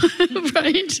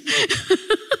 right?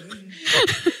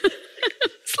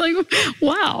 It's like,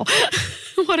 wow,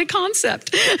 what a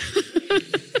concept.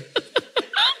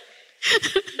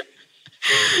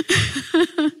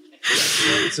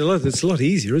 It's a lot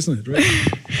easier, isn't it? Right?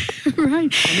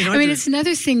 Right. I mean, it's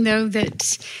another thing, though,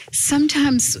 that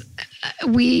sometimes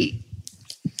we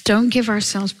don't give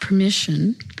ourselves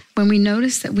permission when we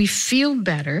notice that we feel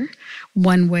better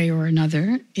one way or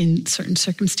another in certain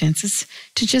circumstances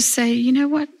to just say, you know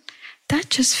what, that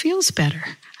just feels better.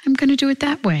 I'm going to do it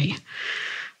that way.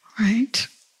 Right?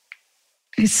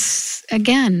 It's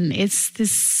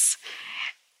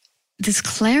this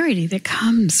clarity that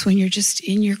comes when you're just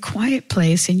in your quiet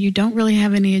place and you don't really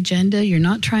have any agenda. You're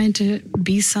not trying to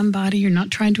be somebody. You're not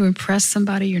trying to impress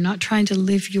somebody. You're not trying to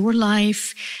live your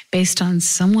life based on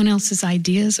someone else's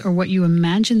ideas or what you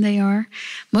imagine they are.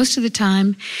 Most of the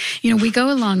time, we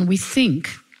go along and we think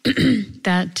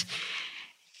that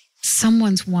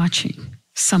someone's watching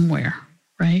somewhere,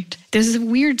 right? There's a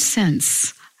weird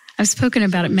sense. I've spoken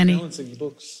about it many... Balancing the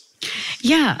books.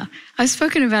 Yeah, I've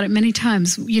spoken about it many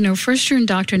times. First you're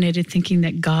indoctrinated thinking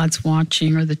that God's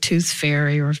watching, or the Tooth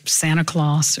Fairy, or Santa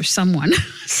Claus, or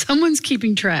someone's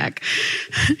keeping track.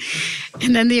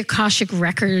 And then the Akashic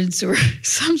Records, or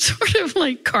some sort of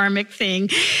like karmic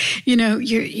thing.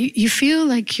 You feel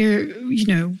like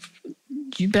you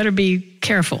better be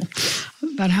careful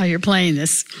about how you're playing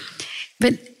this.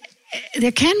 But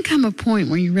there can come a point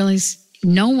where you realize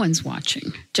No one's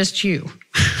watching, just you.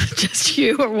 Just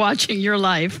you are watching your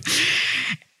life.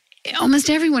 Almost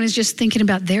everyone is just thinking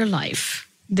about their life.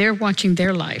 They're watching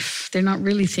their life. They're not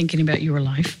really thinking about your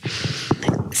life.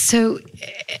 So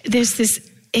there's this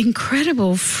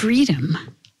incredible freedom,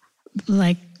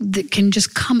 like, that can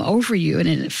just come over you in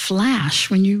a flash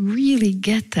when you really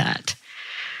get that,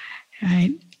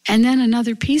 right? And then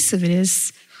another piece of it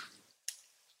is,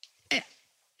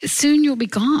 soon you'll be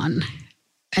gone,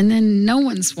 and then no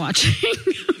one's watching,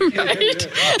 right?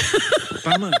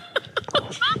 Bummer.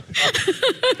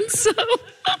 So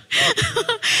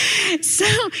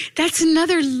that's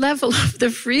another level of the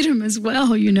freedom as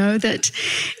well, you know, that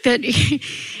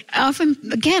often,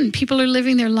 again, people are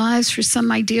living their lives for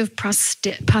some idea of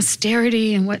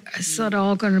posterity and what is it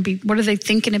all going to be, what are they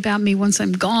thinking about me once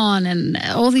I'm gone, and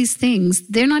all these things.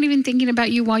 They're not even thinking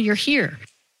about you while you're here.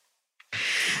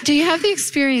 Do you have the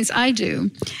experience? I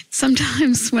do.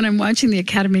 Sometimes when I'm watching the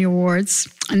Academy Awards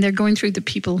and they're going through the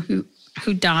people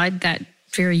who died that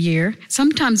very year,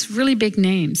 sometimes really big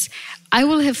names, I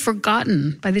will have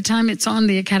forgotten by the time it's on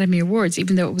the Academy Awards,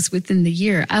 even though it was within the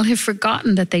year, I'll have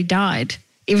forgotten that they died,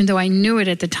 even though I knew it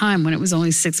at the time when it was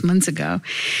only 6 months ago.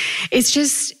 It's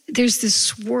just, there's this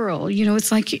swirl, you know,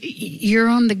 it's like you're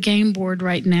on the game board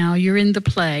right now, you're in the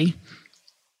play,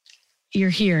 you're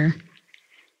here.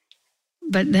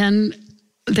 But then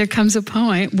there comes a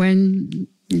point when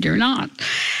you're not.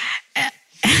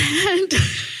 And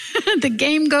the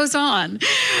game goes on,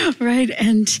 right?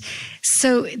 And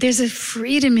so there's a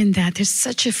freedom in that. There's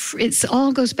such a, it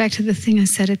all goes back to the thing I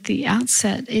said at the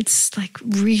outset. It's like,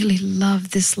 really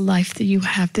love this life that you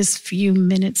have, this few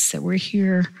minutes that we're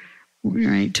here,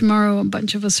 right? Tomorrow, a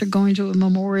bunch of us are going to a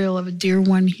memorial of a dear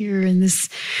one here in this,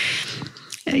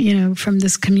 you know, from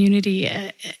this community.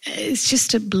 It's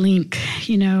just a blink,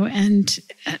 you know, and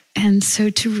so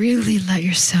to really let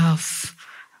yourself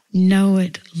know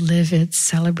it, live it,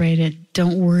 celebrate it.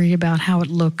 Don't worry about how it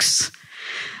looks,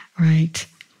 right?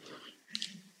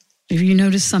 If you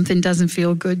notice something doesn't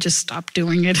feel good, just stop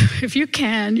doing it if you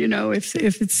can, you know, if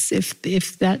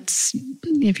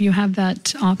you have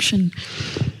that option.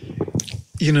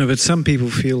 You know, but some people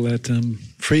feel that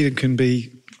freedom can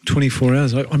be 24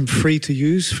 hours. I'm free to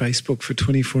use Facebook for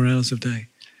 24 hours a day.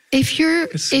 If you're,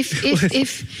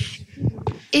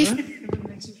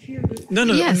 No,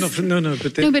 yes. I'm not,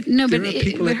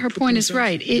 but her point is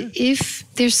right. If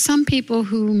there's some people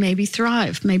who maybe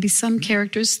thrive, maybe some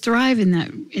characters thrive in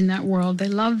that world. They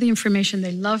love the information,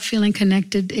 they love feeling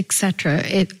connected, etc.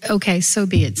 Okay, so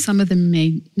be it. Some of them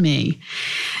may.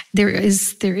 There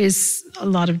is a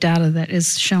lot of data that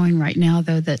is showing right now,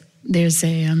 though, that there's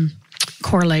a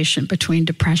correlation between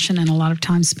depression and a lot of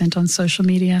time spent on social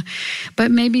media,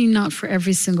 but maybe not for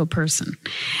every single person.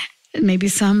 Maybe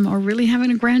some are really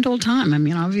having a grand old time. I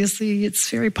mean, obviously, it's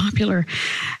very popular,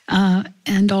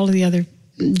 and all of the other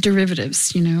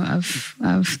derivatives, you know, of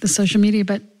the social media.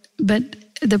 But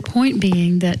the point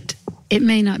being that it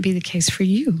may not be the case for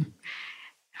you,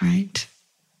 right?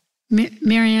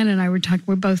 Marianne and I were talking.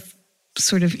 We're both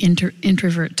sort of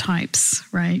introvert types,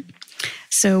 right?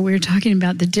 So we're talking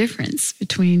about the difference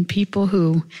between people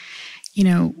who, you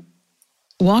know,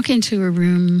 walk into a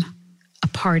room, a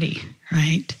party,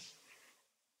 right?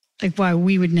 Like why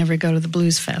we would never go to the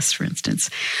Blues Fest, for instance.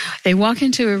 They walk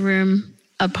into a room,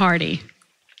 a party,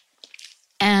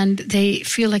 and they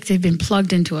feel like they've been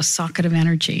plugged into a socket of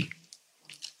energy.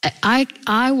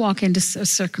 I walk into a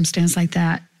circumstance like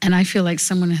that, and I feel like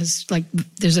someone has, like,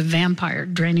 there's a vampire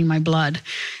draining my blood,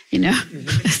 you know?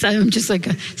 Mm-hmm. So I'm just like,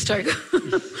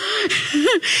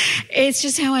 it's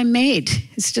just how I'm made.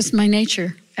 It's just my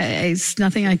nature. It's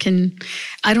nothing I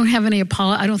don't have any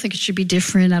I don't think it should be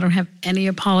different. I don't have any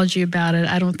apology about it.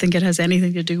 I don't think it has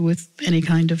anything to do with any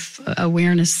kind of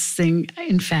awareness thing.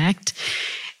 In fact,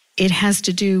 it has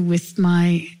to do with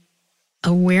my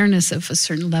awareness of a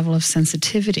certain level of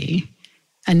sensitivity.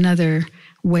 Another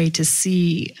way to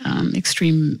see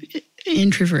extreme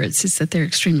introverts is that they're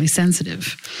extremely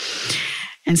sensitive.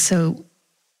 And so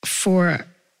for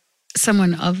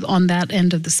someone on that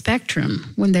end of the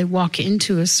spectrum, when they walk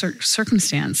into a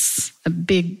circumstance, a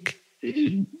big,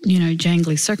 you know,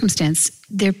 jangly circumstance,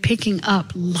 they're picking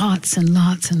up lots and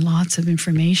lots and lots of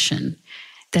information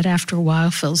that after a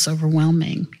while feels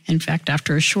overwhelming. In fact,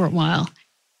 after a short while.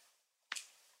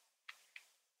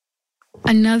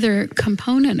 Another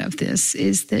component of this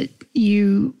is that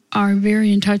you are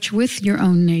very in touch with your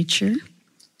own nature,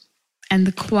 and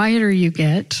the quieter you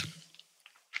get,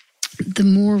 the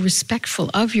more respectful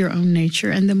of your own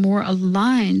nature and the more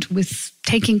aligned with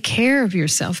taking care of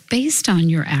yourself based on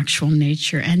your actual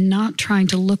nature and not trying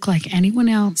to look like anyone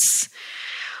else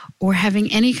or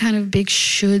having any kind of big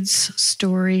shoulds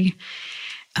story.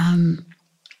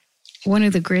 One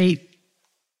of the great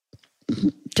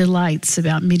delights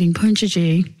about meeting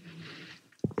Poonjaji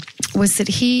was that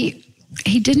he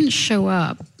didn't show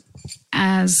up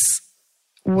as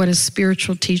what a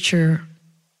spiritual teacher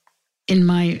in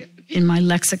my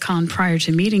lexicon prior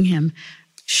to meeting him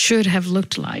should have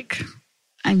looked like.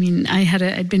 I mean,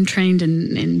 I'd been trained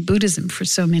in Buddhism for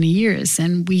so many years,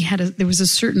 and there was a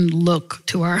certain look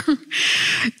to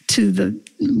to the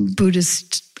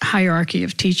Buddhist hierarchy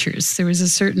of teachers. There was a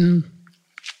certain,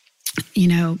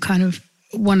 kind of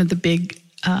one of the big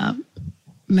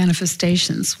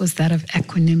manifestations was that of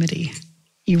equanimity.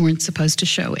 You weren't supposed to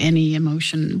show any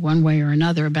emotion one way or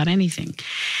another about anything.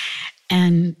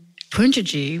 And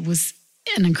Poonjaji was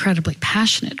an incredibly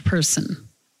passionate person.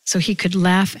 So he could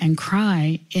laugh and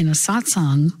cry in a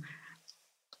satsang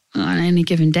on any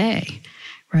given day,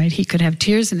 right? He could have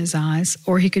tears in his eyes,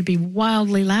 or he could be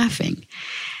wildly laughing.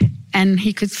 And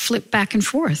he could flip back and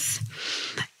forth.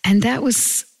 And that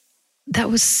was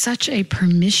such a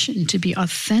permission to be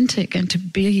authentic and to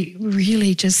be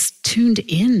really just tuned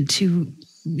in to,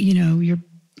 your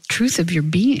truth of your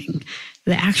being,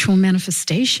 the actual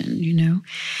manifestation,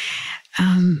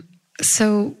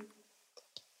 So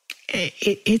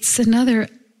it's another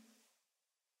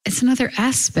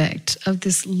aspect of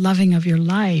this loving of your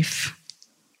life.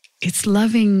 It's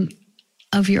loving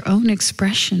of your own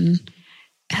expression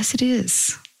as it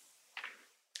is,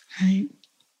 right?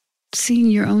 Seeing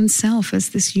your own self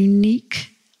as this unique,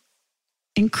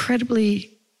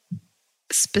 incredibly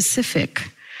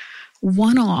specific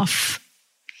one-off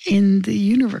in the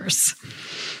universe.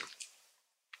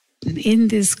 In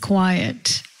this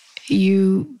quiet,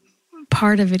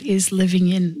 part of it is living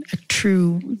in a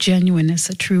true genuineness,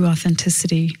 a true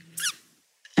authenticity,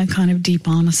 a kind of deep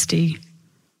honesty,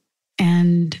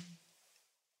 and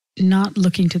not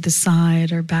looking to the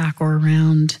side or back or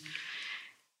around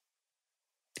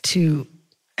to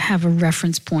have a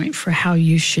reference point for how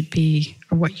you should be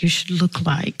or what you should look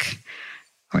like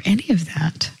or any of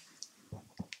that.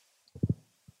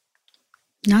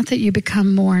 Not that you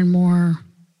become more and more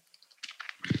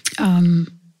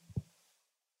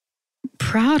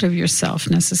proud of yourself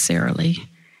necessarily.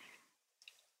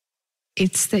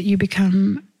 It's that you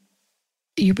become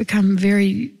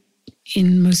very,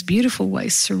 in most beautiful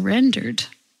ways, surrendered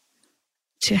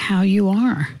to how you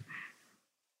are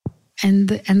and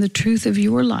the truth of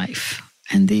your life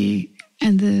and the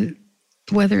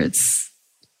whether it's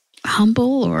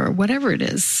humble or whatever it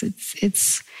is.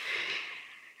 It's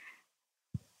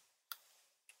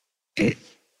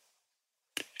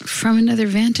from another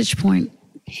vantage point,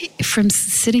 from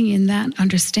sitting in that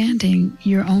understanding,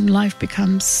 your own life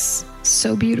becomes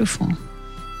so beautiful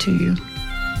to you.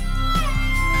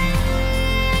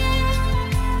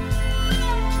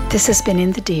 This has been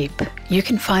In the Deep. You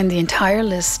can find the entire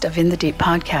list of In the Deep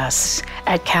podcasts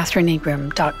at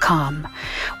katherineingram.com,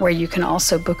 where you can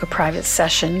also book a private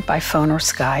session by phone or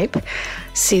Skype,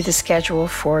 see the schedule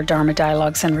for Dharma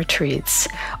Dialogues and Retreats,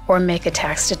 or make a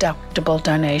tax-deductible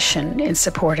donation in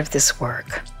support of this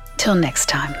work. Till next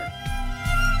time.